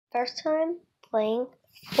First time playing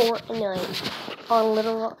Fortnite on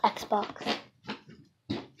little Xbox.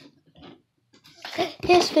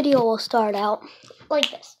 This video will start out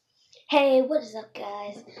like this. Hey, what is up,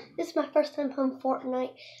 guys? This is my first time playing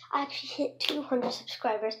Fortnite. I actually hit 200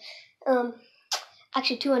 subscribers.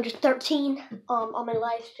 Actually 213 on my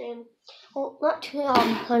live stream. Well, not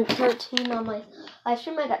 213 on my live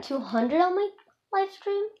stream. I got 200 on my live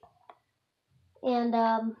stream. And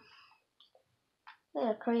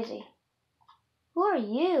they're crazy. Who are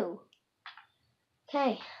you?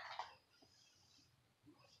 Okay.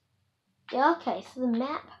 Yeah, okay, so the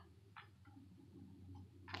map.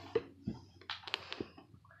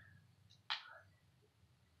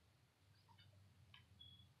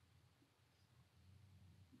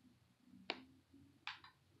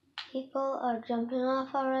 People are jumping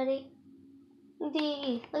off already. Look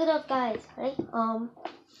at those guys, right?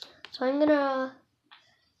 So I'm gonna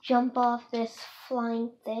jump off this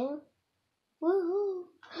flying thing. Woohoo!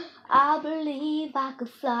 I believe I could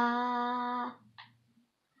fly.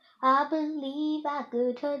 I believe I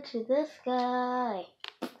could touch the sky.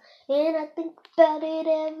 And I think about it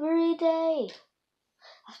every day.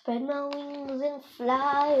 I spread my wings and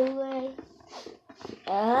fly away.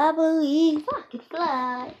 I believe I could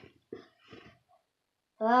fly.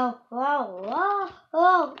 Wow, wow, wow,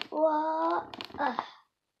 oh, wow.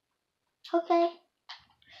 Okay.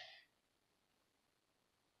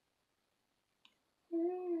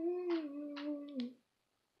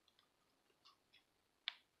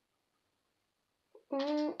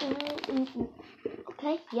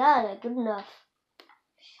 Okay, yeah, good enough.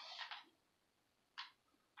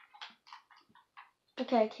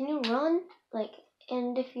 Okay, can you run?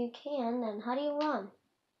 And if you can, then how do you run?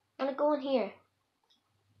 I wanna go in here.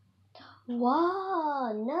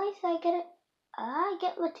 Wow, nice, I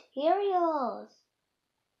get materials.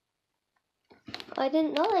 I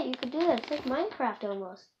didn't know that you could do that. It's like Minecraft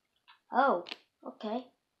almost. Oh, okay.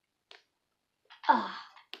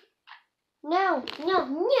 No. No.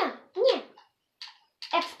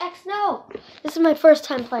 This is my first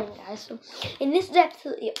time playing, guys. And this is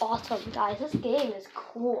absolutely awesome, guys. This game is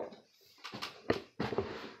cool.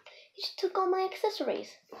 You just took all my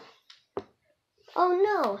accessories. Oh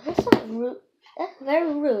no, that's not rude. That's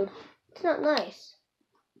very rude. It's not nice.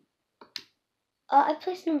 I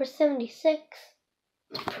placed number 76.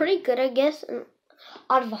 It's pretty good, I guess.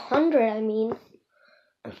 Out of 100, I mean.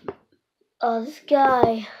 This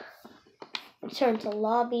guy return to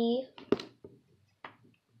lobby.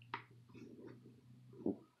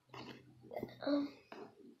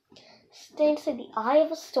 Stay inside the eye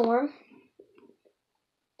of a storm.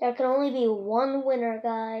 There can only be one winner,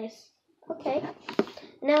 guys. Okay.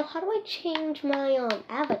 Now, how do I change my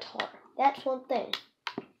avatar? That's one thing.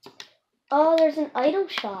 Oh, there's an item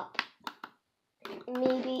shop.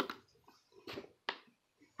 Maybe.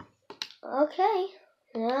 Okay.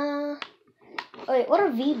 Wait, what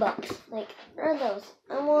are V-Bucks? What are those?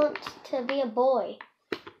 I want to be a boy.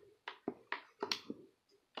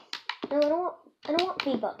 No, I don't want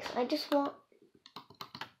V-Bucks. I just want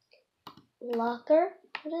locker.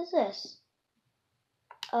 What is this?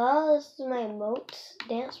 Oh, this is my emotes,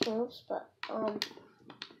 dance moves, but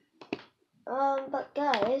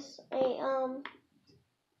guys, I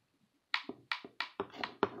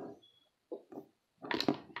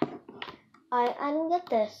don't get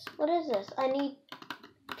this. What is this? I need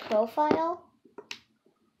profile?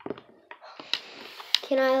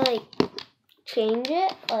 Can I change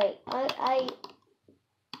it?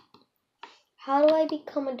 How do I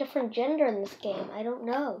become a different gender in this game? I don't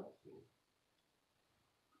know.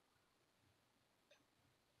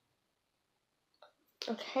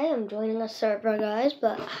 Okay, I'm joining a server, guys,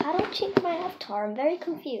 but how do I change my avatar? I'm very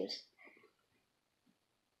confused.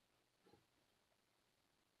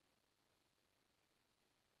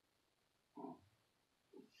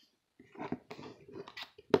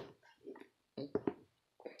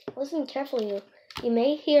 Listen carefully, you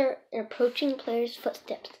may hear an approaching player's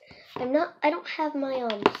footsteps. I don't have my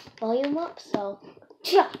volume up, so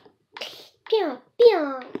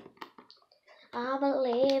I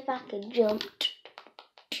believe I could jump.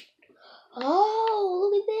 Oh,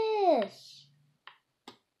 look at this.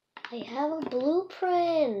 I have a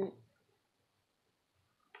blueprint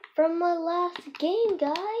from my last game,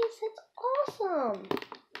 guys. That's awesome.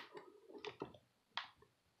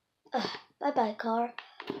 Bye-bye, car.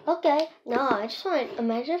 Okay, no, I just want to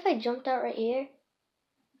imagine if I jumped out right here.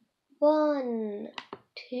 1,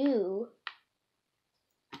 2.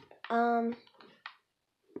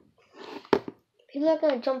 People are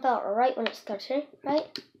gonna jump out right when it starts, right?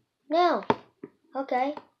 No.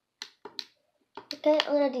 Okay. Okay,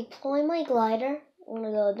 I'm gonna deploy my glider I'm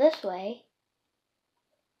gonna go this way.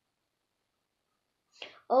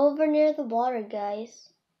 Over near the water,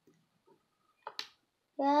 guys.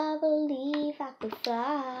 I believe I could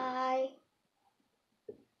fly.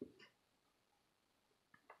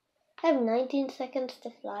 I have 19 seconds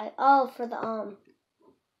to fly. Oh, for the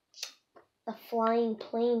flying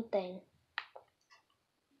plane thing.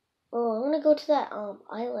 Oh, I'm gonna go to that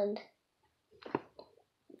island.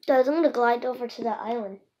 Guys, I'm gonna glide over to that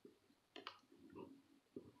island.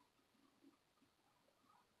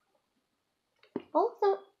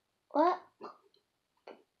 Oh, what?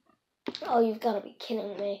 Oh, you've got to be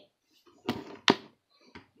kidding me.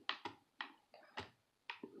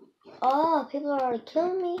 Oh, people are already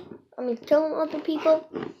killing me. I mean, killing other people.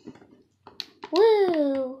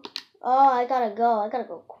 Woo! Oh, I gotta go. I gotta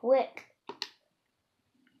go quick.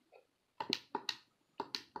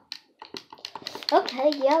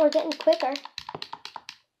 Okay, yeah, we're getting quicker.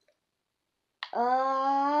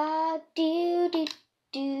 Do.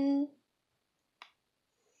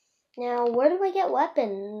 Now, where do I get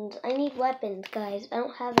weapons? I need weapons, guys. I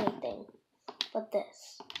don't have anything but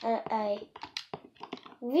this. Okay,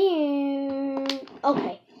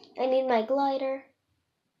 I need my glider.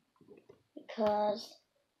 Because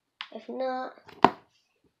if not,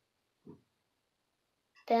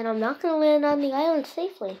 then I'm not going to land on the island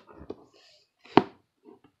safely.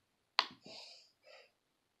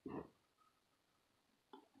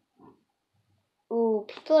 Ooh,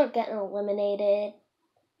 people are getting eliminated.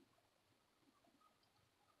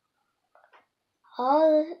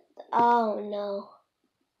 Oh no.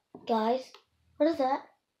 Guys, what is that?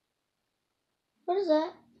 What is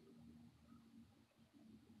that?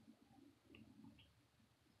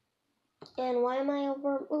 And why am I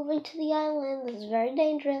moving to the island? This is very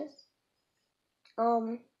dangerous.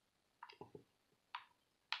 I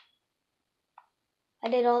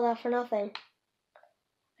did all that for nothing.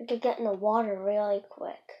 I could get in the water really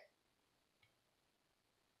quick.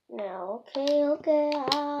 No, okay.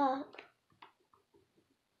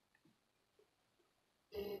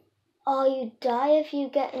 Oh, you die if you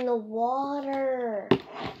get in the water.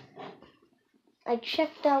 I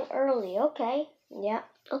checked out early. Okay. Yeah.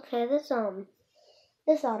 Okay, this ought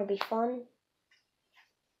to be fun.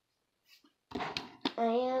 I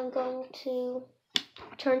am going to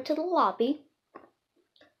turn to the lobby.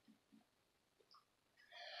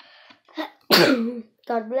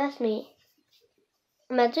 God bless me.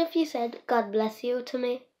 Imagine if you said, God bless you to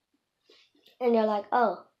me. And you're like,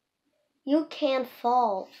 oh, you can't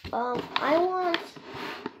fall. I want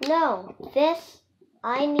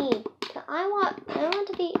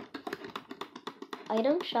to be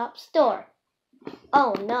item shop store.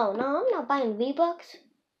 Oh, no, I'm not buying V-Bucks.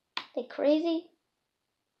 They crazy?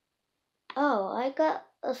 Oh, I got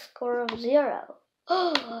a score of 0.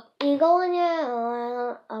 Eagle in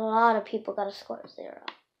ya. A lot of people got a score of 0.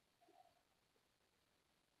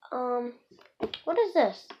 What is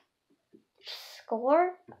this?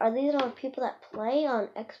 Score? Are these all the people that play on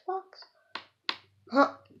Xbox?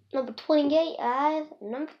 Huh? Number 28, guys.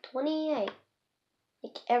 Number 28.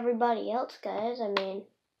 Like everybody else, guys. I mean,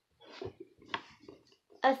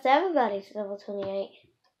 that's everybody's level 28.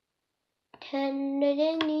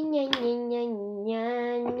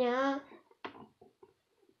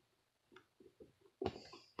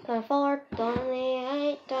 24,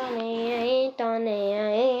 28.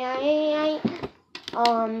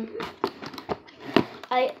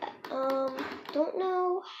 I don't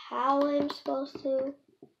know how I'm supposed to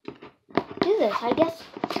do this. I guess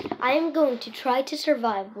I am going to try to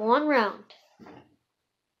survive one round.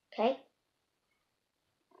 Okay?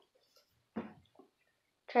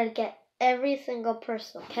 Try to get every single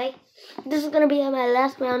person, okay? This is going to be my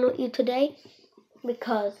last round with you today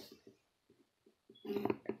because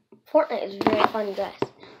Fortnite is very fun, guys.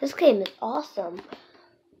 This game is awesome.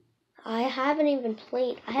 I haven't even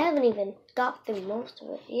got through most of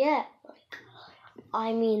it yet.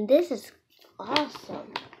 I mean, this is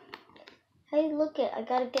awesome. Hey, look it. I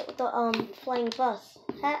gotta get with the flying bus.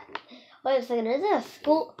 Wait a second, is it a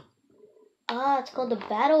school? Ah, it's called the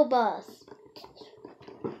battle bus.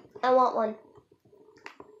 I want one.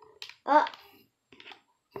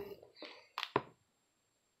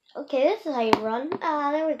 Okay, this is how you run.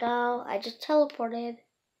 There we go. I just teleported.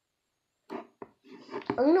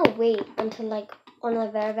 I'm gonna wait until like one of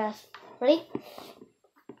the very best. Ready?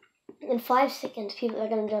 In 5 seconds, people are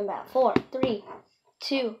gonna jump out. 4, 3,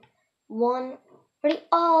 2, 1. Ready?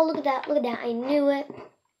 Oh, look at that! Look at that! I knew it.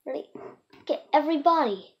 Ready? Get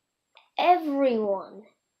everybody, everyone.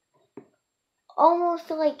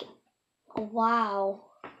 Almost like, wow.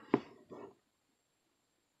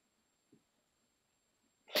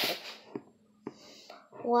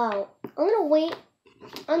 Wow. I'm gonna wait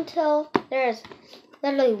until there's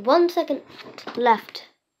literally 1 second left.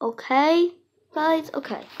 Okay, guys?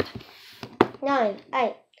 Okay. 9,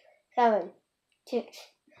 8, 7, 6,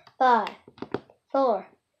 5, 4,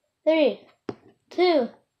 3, 2,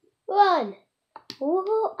 1.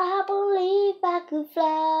 Ooh, I believe I could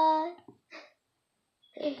fly.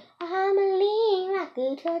 I believe I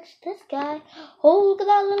could touch the sky. Oh, look at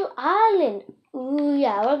that little island. Ooh,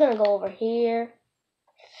 yeah, we're gonna go over here.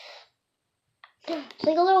 It's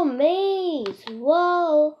like a little maze.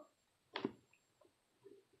 Whoa.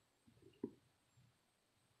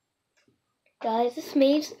 Guys, this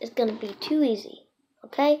maze is gonna be too easy.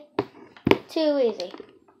 Okay? Too easy.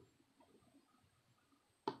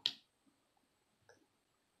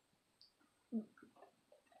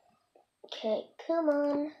 Okay, come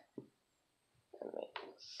on. Let me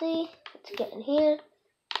see. Let's get in here.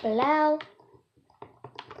 Allow.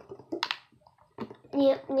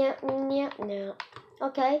 Yep. No.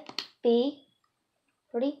 Okay. B.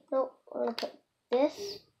 Ready? No. We're gonna put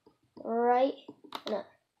this right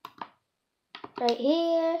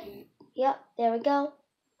here. Yep. There we go.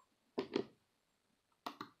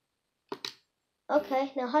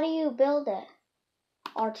 Okay. Now, how do you build it?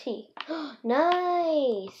 RT.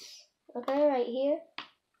 Nice. Okay, right here.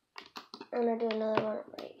 I'm gonna do another one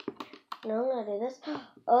right. No, I'm gonna do this.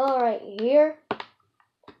 Oh, right here.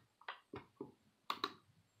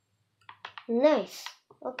 Nice.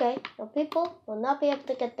 Okay, now people will not be able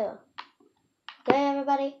to get through. Okay,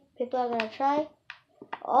 everybody, people are gonna try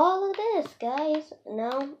all of this, guys.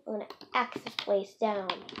 Now I'm gonna axe this place down.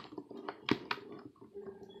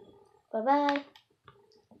 Bye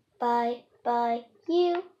bye. Bye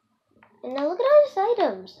you. And now look at all these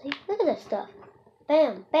items. Look at this stuff.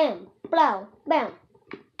 Bam, bam, blow, bam.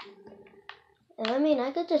 And I mean,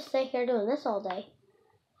 I could just stay here doing this all day.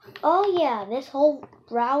 Oh yeah, this whole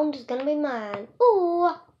round is gonna be mine.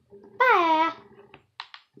 Ooh, bye.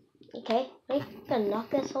 Okay, I'm gonna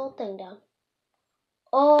knock this whole thing down.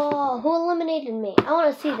 Oh, who eliminated me? I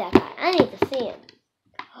want to see that guy. I need to see him.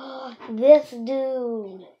 This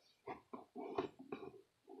dude.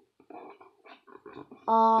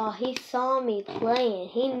 Oh, he saw me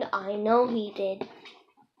playing. I know he did.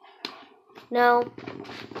 Now,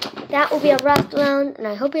 that will be a last round, and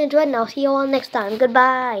I hope you enjoyed, and I'll see you all next time.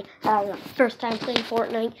 Goodbye. First time playing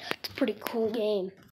Fortnite. It's a pretty cool game.